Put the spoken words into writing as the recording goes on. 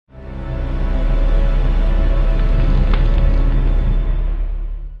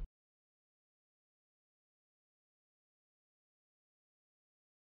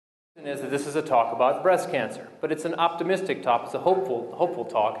Is that this is a talk about breast cancer, but it's an optimistic talk, it's a hopeful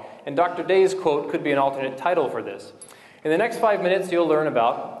talk, and Dr. Day's quote could be an alternate title for this. In the next 5 minutes, you'll learn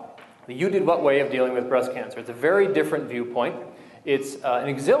about the you did what way of dealing with breast cancer. It's a very different viewpoint. It's an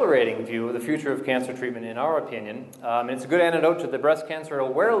exhilarating view of the future of cancer treatment, in our opinion, and it's a good antidote to the Breast Cancer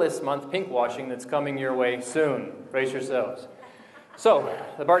Awareness Month pinkwashing that's coming your way soon. Brace yourselves. So,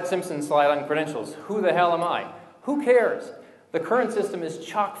 the Bart Simpson slide on credentials. Who the hell am I? Who cares? The current system is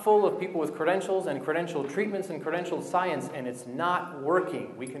chock full of people with credentials and credentialed treatments and credentialed science, and it's not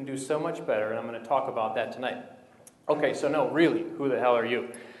working. We can do so much better, and I'm going to talk about that tonight. Okay, so no, really, who the hell are you?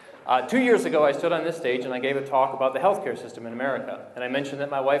 2 years ago, I stood on this stage and I gave a talk about the healthcare system in America. And I mentioned that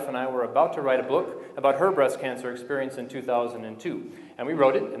my wife and I were about to write a book about her breast cancer experience in 2002. And we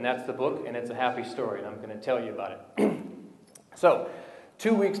wrote it, and that's the book, and it's a happy story, and I'm going to tell you about it. So,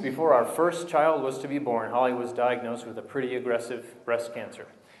 2 weeks before our first child was to be born, Holly was diagnosed with a pretty aggressive breast cancer.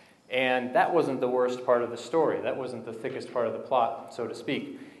 And that wasn't the worst part of the story. That wasn't the thickest part of the plot, so to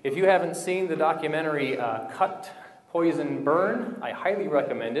speak. If you haven't seen the documentary Cut, Poison, Burn, I highly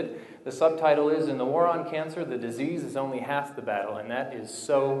recommend it. The subtitle is, "In the War on Cancer, the disease is only half the battle," and that is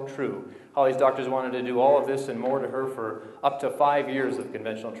so true. Holly's doctors wanted to do all of this and more to her for up to 5 years of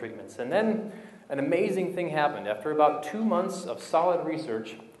conventional treatments. And then an amazing thing happened. After about 2 months of solid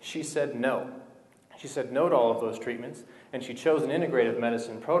research, she said no. She said no to all of those treatments, and she chose an integrative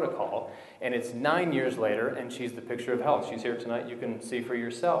medicine protocol, and it's 9 years later, and she's the picture of health. She's here tonight. You can see for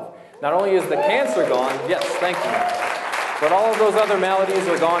yourself. Not only is the cancer gone, yes, thank you, but all of those other maladies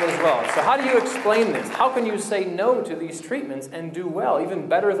are gone as well. So how do you explain this? How can you say no to these treatments and do well, even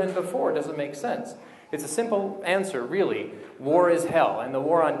better than before? It doesn't make sense. It's a simple answer, really. War is hell, and the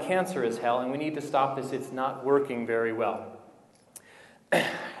war on cancer is hell, and we need to stop this. It's not working very well.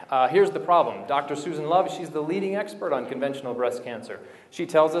 Here's the problem. Dr. Susan Love, she's the leading expert on conventional breast cancer. She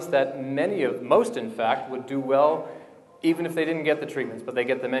tells us that most in fact, would do well even if they didn't get the treatments, but they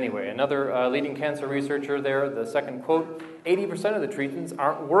get them anyway. Another leading cancer researcher there, the second quote, 80% of the treatments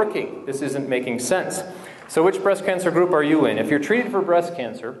aren't working. This isn't making sense. So which breast cancer group are you in? If you're treated for breast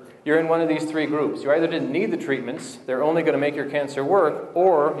cancer, you're in one of these three groups. You either didn't need the treatments, they're only going to make your cancer work,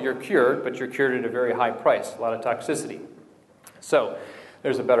 or you're cured, but you're cured at a very high price, a lot of toxicity. So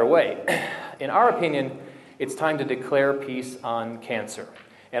there's a better way. In our opinion, it's time to declare peace on cancer.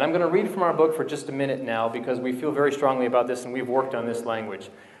 And I'm going to read from our book for just a minute now because we feel very strongly about this and we've worked on this language.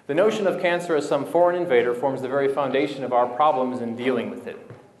 The notion of cancer as some foreign invader forms the very foundation of our problems in dealing with it.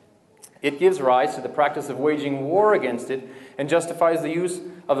 It gives rise to the practice of waging war against it and justifies the use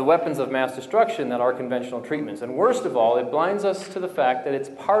of the weapons of mass destruction that are conventional treatments. And worst of all, it blinds us to the fact that it's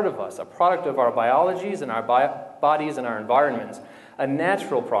part of us, a product of our biologies and our bodies and our environments, a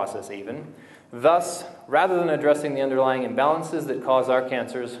natural process even. Thus, rather than addressing the underlying imbalances that cause our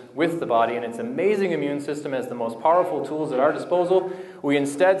cancers with the body and its amazing immune system as the most powerful tools at our disposal, we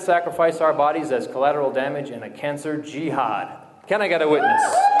instead sacrifice our bodies as collateral damage in a cancer jihad. Can I get a witness?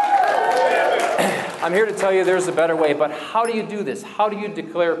 I'm here to tell you there's a better way, but how do you do this? How do you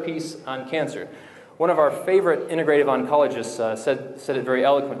declare peace on cancer? One of our favorite integrative oncologists said it very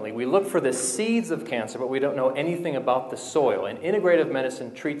eloquently. We look for the seeds of cancer, but we don't know anything about the soil. And integrative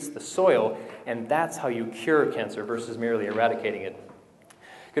medicine treats the soil, and that's how you cure cancer versus merely eradicating it.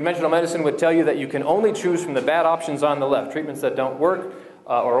 Conventional medicine would tell you that you can only choose from the bad options on the left, treatments that don't work,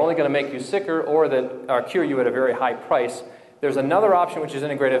 are only going to make you sicker, or that cure you at a very high price. There's another option, which is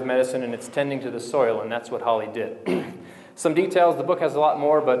integrative medicine, and it's tending to the soil, and that's what Holly did. Some details, the book has a lot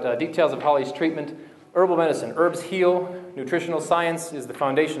more, but details of Holly's treatment. Herbal medicine, herbs heal. Nutritional science is the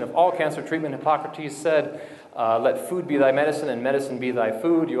foundation of all cancer treatment. Hippocrates said, let food be thy medicine and medicine be thy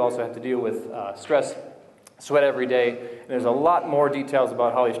food. You also have to deal with stress, sweat every day. And there's a lot more details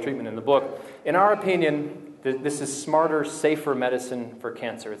about Holly's treatment in the book. In our opinion, this is smarter, safer medicine for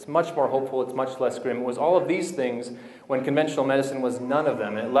cancer. It's much more hopeful. It's much less grim. It was all of these things when conventional medicine was none of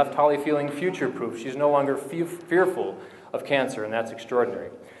them. And it left Holly feeling future-proof. She's no longer fearful of cancer, and that's extraordinary.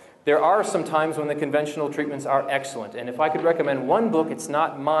 There are some times when the conventional treatments are excellent, and if I could recommend one book, it's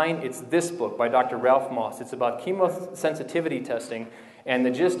not mine, it's this book by Dr. Ralph Moss. It's about chemosensitivity testing, and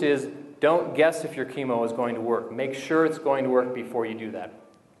the gist is, don't guess if your chemo is going to work. Make sure it's going to work before you do that.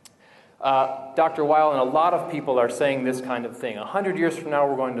 Dr. Weil and a lot of people are saying this kind of thing. 100 years from now,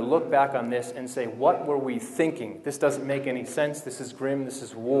 we're going to look back on this and say, what were we thinking? This doesn't make any sense, this is grim, this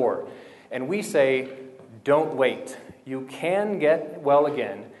is war. And we say, don't wait. You can get well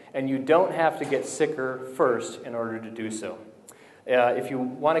again, and you don't have to get sicker first in order to do so. If you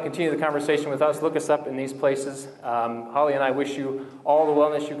want to continue the conversation with us, look us up in these places. Holly and I wish you all the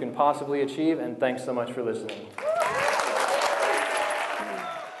wellness you can possibly achieve, and thanks so much for listening.